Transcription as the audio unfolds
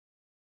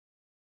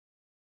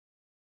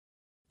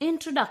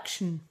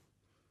Introduction.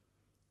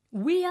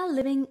 We are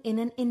living in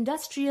an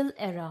industrial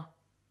era.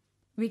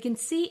 We can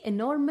see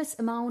enormous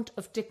amount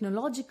of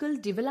technological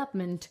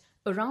development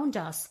around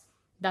us,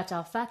 that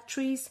are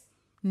factories,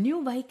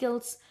 new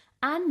vehicles,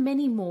 and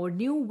many more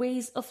new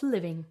ways of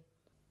living.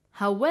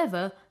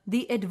 However,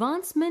 the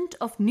advancement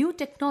of new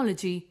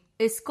technology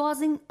is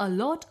causing a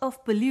lot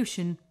of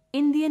pollution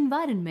in the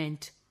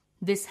environment.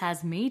 This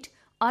has made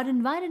our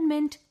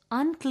environment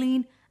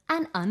unclean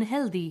and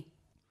unhealthy.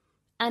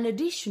 An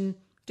addition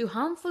to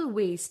harmful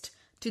waste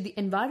to the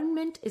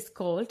environment is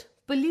called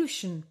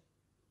pollution.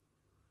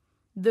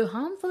 The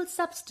harmful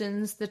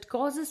substance that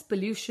causes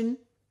pollution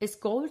is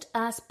called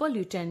as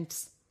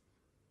pollutants.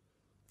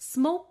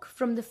 Smoke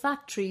from the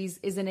factories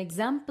is an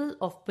example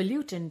of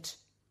pollutant.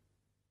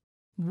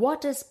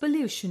 What is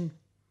pollution?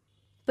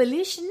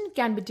 Pollution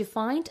can be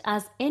defined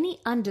as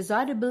any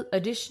undesirable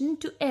addition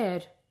to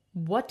air,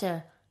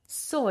 water,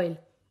 soil,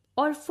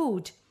 or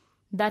food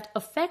that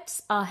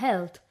affects our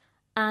health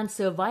and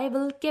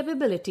survival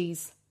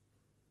capabilities.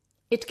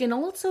 It can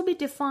also be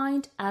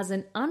defined as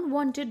an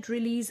unwanted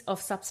release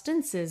of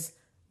substances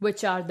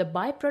which are the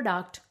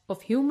byproduct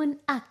of human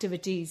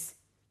activities.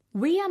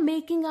 We are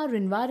making our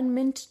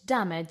environment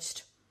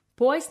damaged.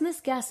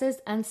 Poisonous gases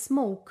and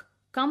smoke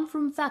come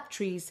from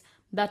factories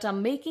that are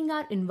making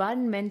our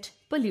environment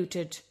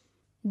polluted.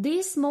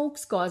 These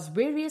smokes cause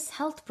various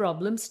health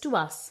problems to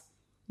us.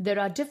 There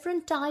are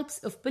different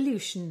types of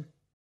pollution.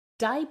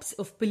 Types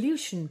of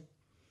pollution.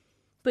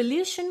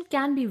 Pollution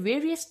can be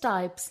various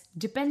types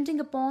depending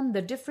upon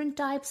the different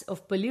types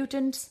of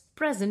pollutants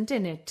present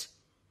in it.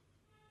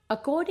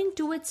 According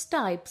to its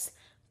types,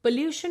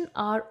 pollution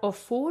are of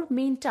four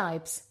main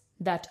types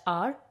that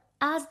are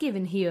as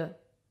given here.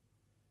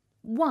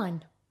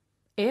 1.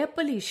 Air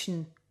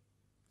pollution.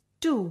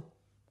 2.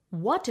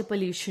 Water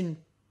pollution.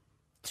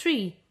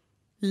 3.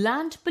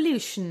 Land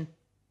pollution.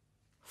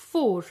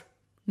 4.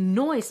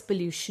 Noise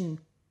pollution.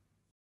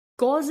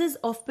 Causes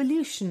of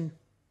pollution.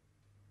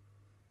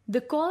 The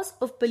cause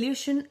of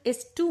pollution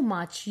is too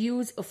much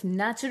use of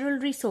natural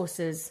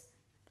resources.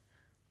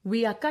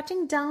 We are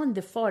cutting down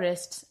the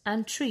forests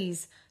and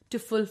trees to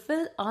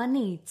fulfill our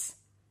needs.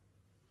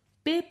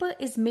 Paper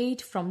is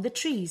made from the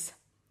trees.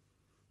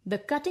 The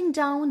cutting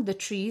down the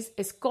trees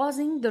is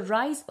causing the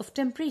rise of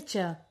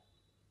temperature.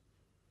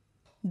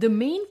 The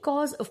main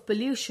cause of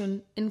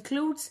pollution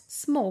includes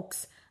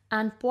smokes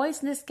and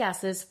poisonous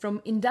gases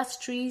from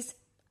industries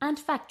and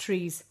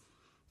factories,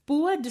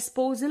 poor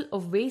disposal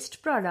of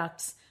waste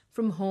products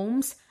from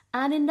homes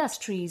and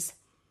industries,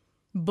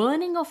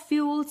 burning of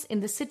fuels in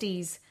the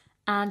cities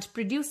and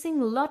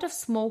producing a lot of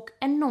smoke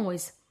and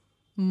noise.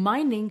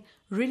 Mining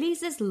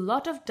releases a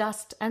lot of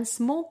dust and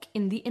smoke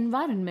in the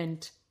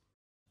environment.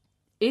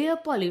 Air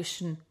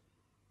pollution.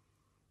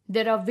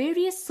 There are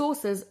various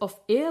sources of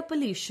air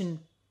pollution.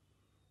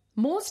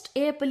 Most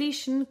air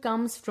pollution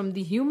comes from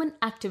the human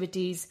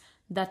activities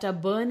that are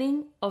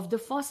burning of the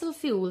fossil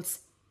fuels,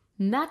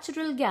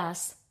 natural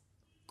gas,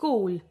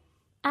 coal,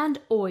 and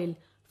oil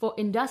for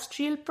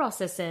industrial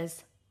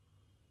processes.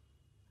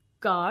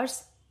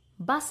 Cars,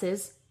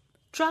 buses,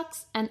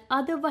 trucks, and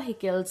other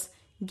vehicles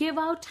give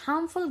out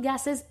harmful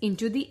gases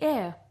into the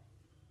air.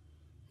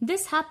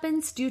 This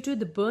happens due to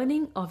the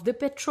burning of the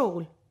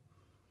petrol.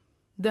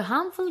 The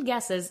harmful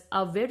gases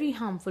are very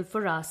harmful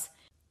for us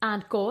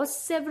and cause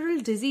several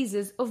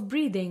diseases of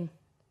breathing.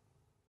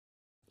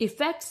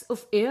 Effects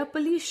of air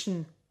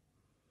pollution.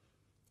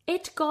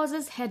 It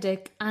causes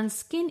headache and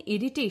skin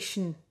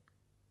irritation.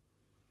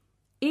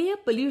 Air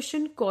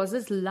pollution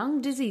causes lung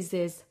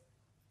diseases.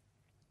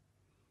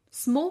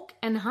 Smoke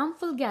and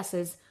harmful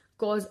gases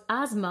cause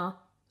asthma,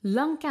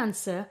 lung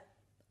cancer,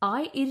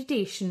 eye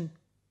irritation.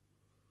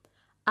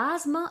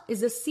 Asthma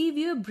is a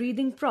severe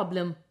breathing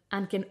problem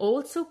and can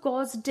also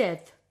cause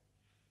death.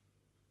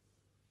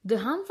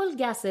 The harmful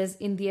gases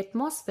in the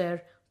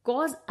atmosphere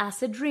cause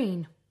acid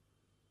rain.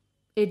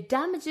 It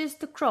damages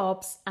the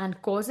crops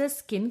and causes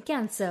skin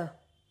cancer.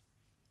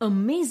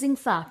 Amazing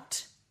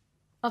fact!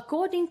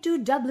 According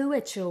to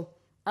WHO,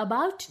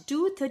 about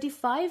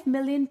 235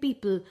 million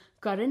people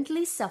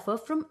currently suffer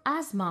from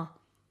asthma.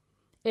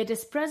 It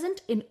is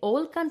present in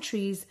all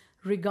countries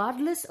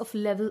regardless of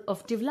level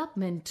of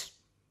development.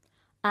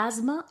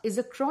 Asthma is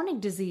a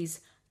chronic disease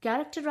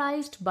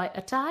characterized by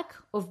attack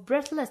of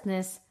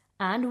breathlessness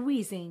and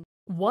wheezing.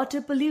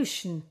 Water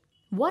pollution.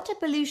 Water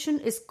pollution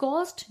is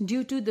caused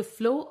due to the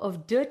flow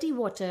of dirty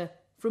water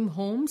from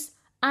homes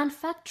and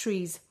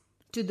factories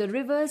to the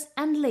rivers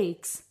and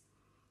lakes.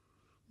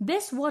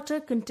 This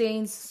water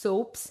contains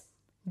soaps,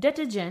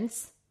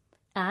 detergents,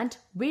 and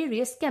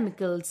various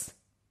chemicals.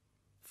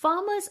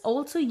 Farmers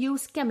also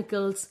use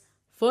chemicals,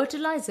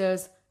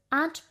 fertilizers,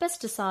 and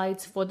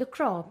pesticides for the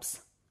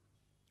crops.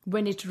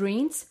 When it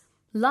rains,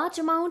 large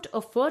amount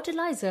of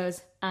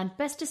fertilizers and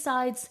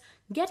pesticides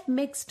get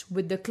mixed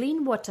with the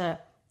clean water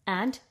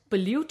and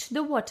pollute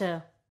the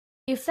water.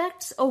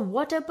 Effects of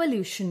water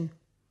pollution.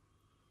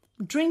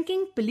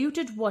 Drinking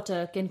polluted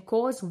water can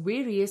cause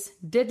various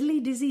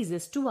deadly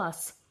diseases to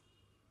us.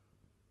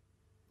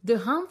 The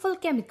harmful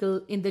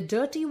chemical in the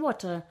dirty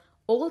water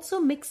also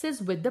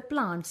mixes with the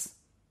plants.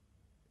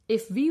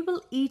 If we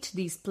will eat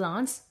these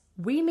plants,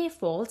 we may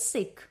fall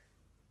sick.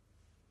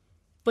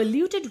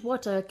 Polluted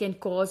water can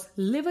cause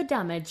liver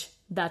damage,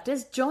 that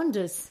is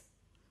jaundice.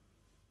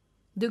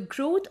 The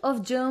growth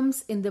of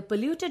germs in the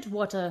polluted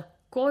water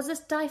causes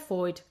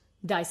typhoid,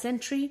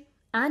 dysentery,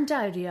 and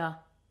diarrhea.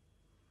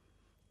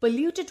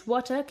 Polluted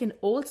water can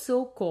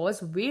also cause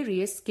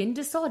various skin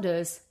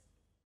disorders.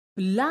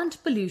 Land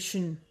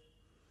pollution.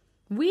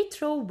 We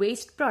throw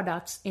waste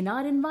products in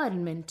our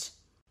environment.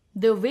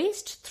 The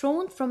waste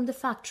thrown from the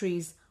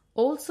factories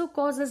also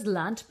causes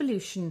land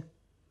pollution.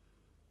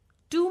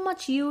 Too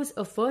much use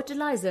of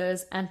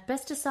fertilizers and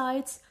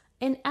pesticides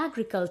in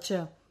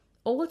agriculture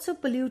also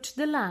pollute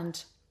the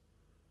land.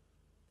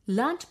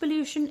 Land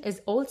pollution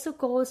is also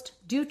caused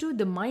due to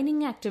the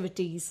mining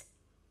activities.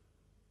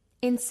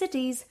 In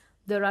cities,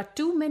 there are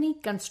too many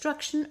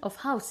construction of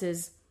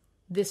houses.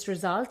 This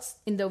results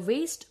in the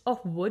waste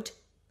of wood,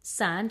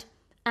 sand,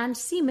 and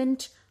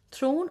cement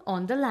thrown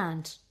on the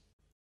land.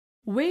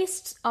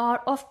 Wastes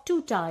are of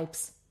two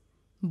types: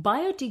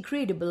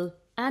 biodegradable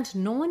and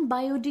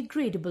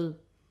non-biodegradable.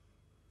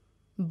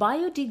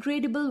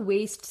 Biodegradable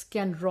wastes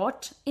can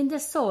rot in the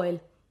soil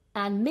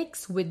and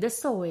mix with the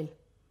soil.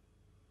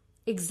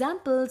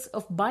 Examples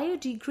of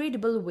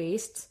biodegradable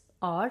wastes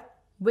are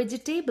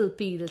vegetable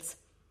peels,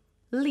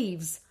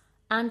 leaves,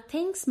 and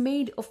things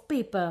made of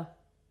paper.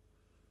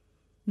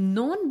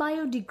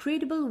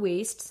 Non-biodegradable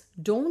wastes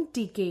don't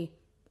decay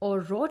or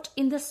rot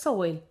in the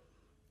soil,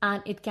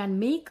 and it can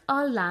make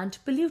our land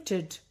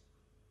polluted.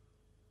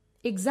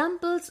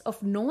 Examples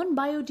of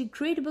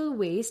non-biodegradable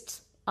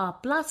wastes are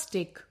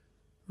plastic,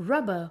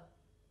 rubber,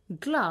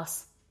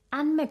 glass,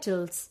 and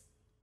metals.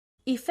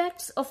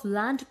 Effects of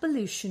land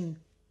pollution.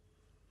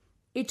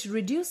 It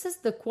reduces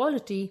the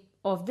quality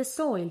of the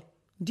soil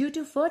due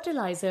to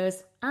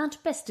fertilizers and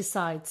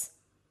pesticides.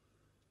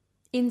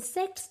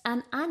 Insects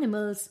and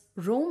animals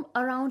roam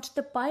around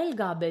the pile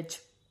garbage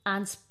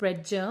and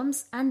spread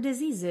germs and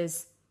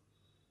diseases.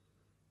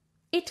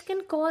 It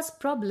can cause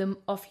problem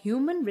of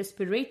human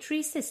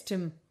respiratory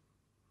system.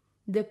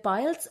 The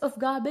piles of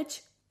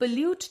garbage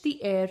pollute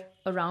the air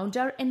around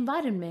our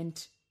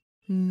environment.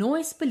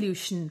 Noise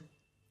pollution.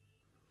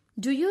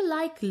 Do you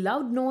like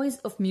loud noise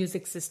of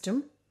music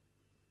system?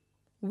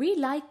 We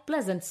like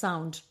pleasant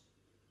sound.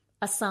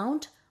 A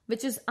sound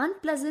which is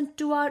unpleasant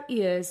to our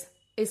ears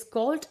is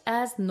called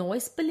as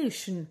noise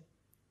pollution.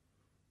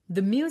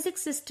 The music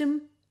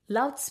system,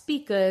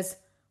 loudspeakers,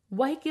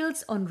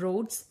 vehicles on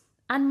roads,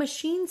 and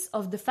machines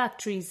of the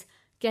factories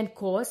can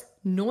cause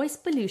noise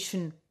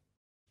pollution.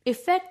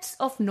 Effects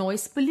of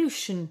noise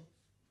pollution.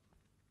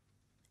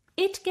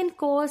 It can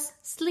cause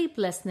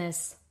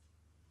sleeplessness.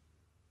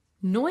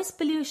 Noise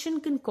pollution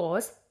can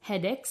cause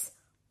headaches,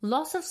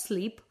 loss of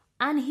sleep,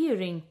 and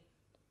hearing.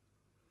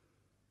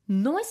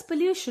 Noise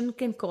pollution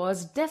can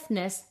cause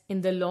deafness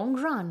in the long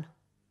run.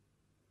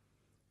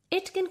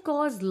 It can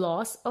cause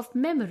loss of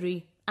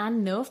memory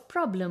and nerve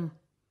problem.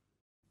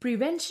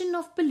 Prevention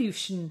of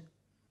pollution.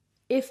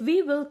 If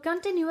we will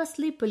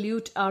continuously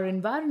pollute our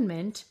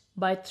environment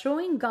by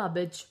throwing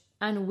garbage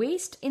and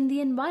waste in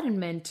the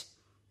environment,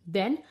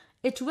 then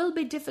it will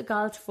be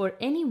difficult for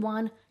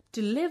anyone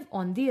to live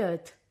on the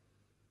earth.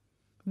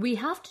 We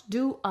have to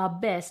do our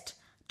best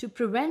to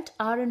prevent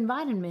our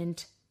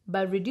environment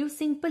by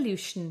reducing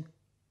pollution.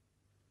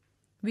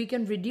 We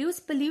can reduce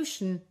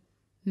pollution,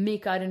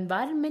 make our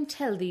environment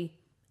healthy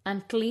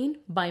and clean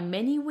by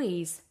many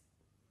ways.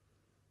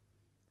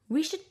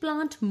 We should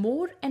plant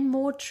more and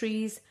more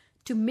trees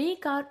to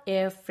make our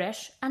air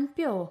fresh and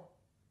pure.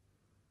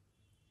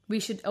 We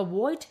should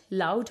avoid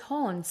loud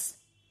horns.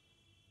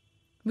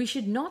 We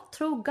should not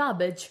throw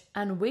garbage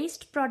and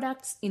waste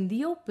products in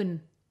the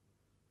open.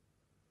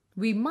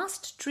 We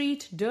must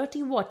treat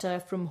dirty water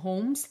from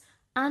homes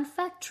and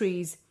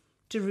factories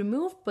to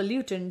remove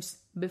pollutants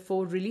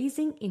before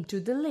releasing into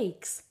the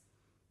lakes.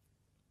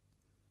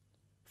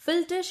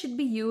 Filters should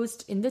be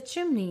used in the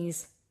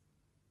chimneys.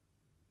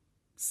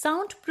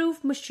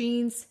 Soundproof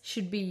machines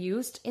should be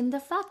used in the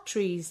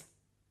factories.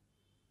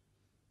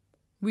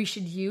 We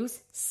should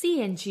use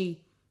CNG,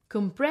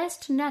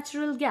 compressed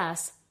natural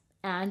gas,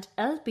 and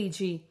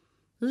LPG,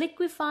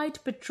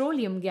 liquefied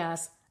petroleum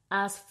gas,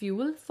 as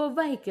fuel for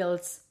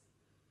vehicles.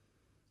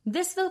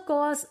 This will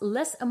cause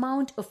less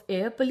amount of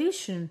air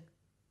pollution.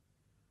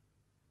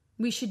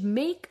 We should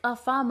make our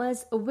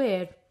farmers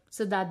aware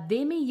so that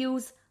they may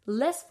use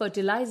less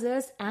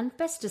fertilizers and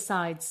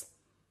pesticides.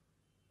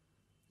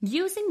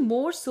 Using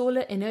more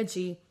solar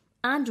energy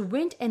and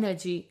wind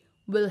energy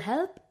will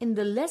help in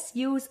the less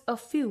use of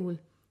fuel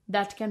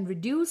that can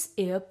reduce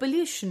air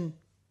pollution.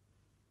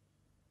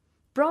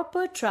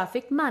 Proper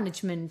traffic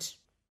management.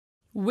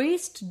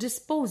 Waste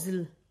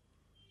disposal.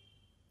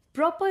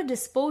 Proper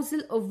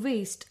disposal of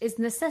waste is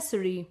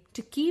necessary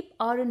to keep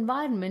our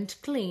environment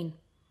clean.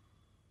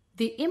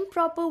 The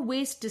improper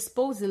waste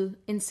disposal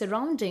in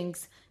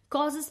surroundings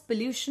causes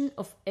pollution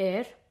of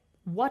air,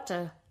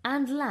 water,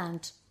 and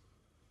land.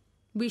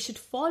 We should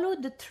follow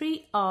the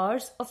 3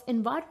 R's of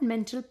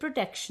environmental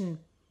protection: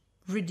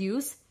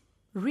 reduce,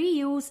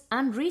 reuse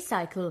and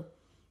recycle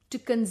to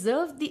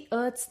conserve the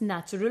Earth's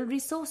natural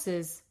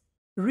resources.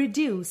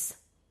 Reduce.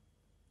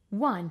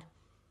 1.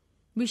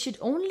 We should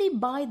only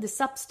buy the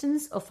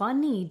substance of our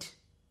need.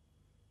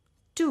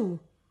 2.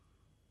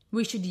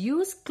 We should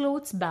use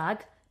clothes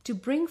bag to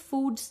bring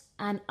foods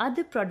and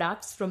other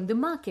products from the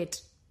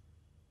market.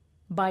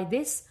 By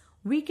this,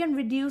 we can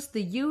reduce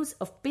the use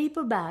of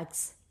paper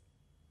bags.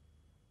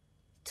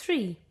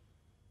 3.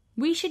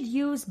 We should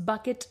use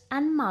bucket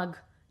and mug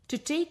to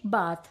take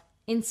bath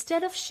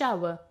instead of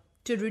shower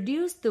to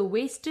reduce the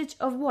wastage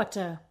of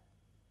water.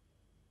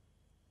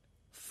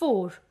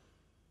 4.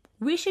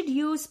 We should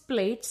use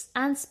plates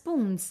and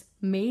spoons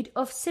made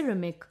of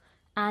ceramic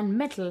and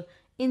metal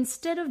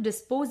instead of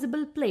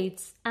disposable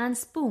plates and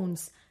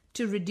spoons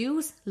to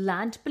reduce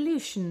land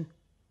pollution.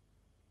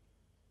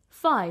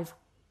 5.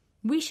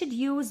 We should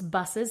use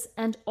buses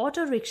and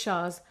auto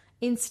rickshaws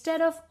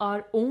instead of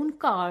our own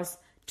cars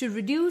to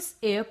reduce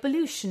air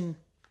pollution.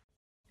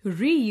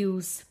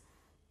 Reuse.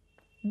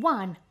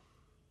 1.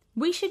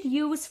 We should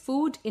use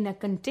food in a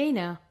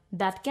container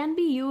that can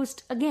be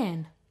used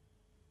again.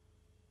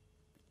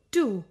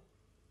 2.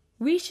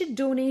 We should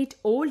donate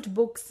old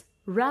books,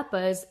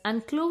 wrappers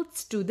and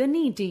clothes to the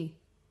needy.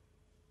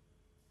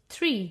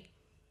 3.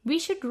 We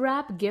should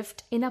wrap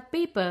gift in a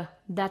paper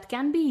that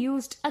can be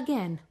used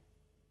again.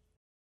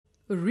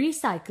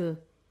 Recycle.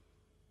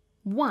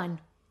 1.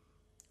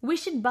 We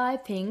should buy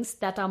things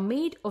that are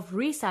made of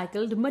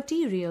recycled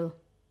material.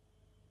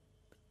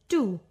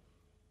 2.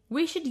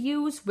 We should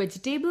use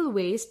vegetable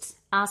wastes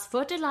as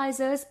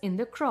fertilizers in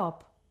the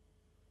crop.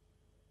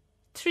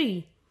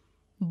 3.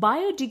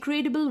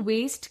 Biodegradable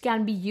waste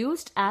can be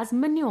used as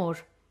manure.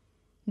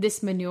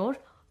 This manure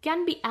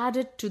can be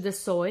added to the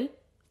soil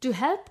to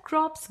help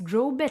crops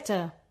grow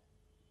better.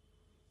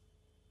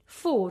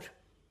 4.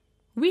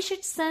 We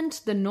should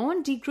send the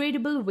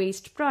non-degradable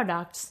waste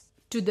products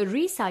to the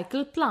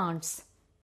recycle plants.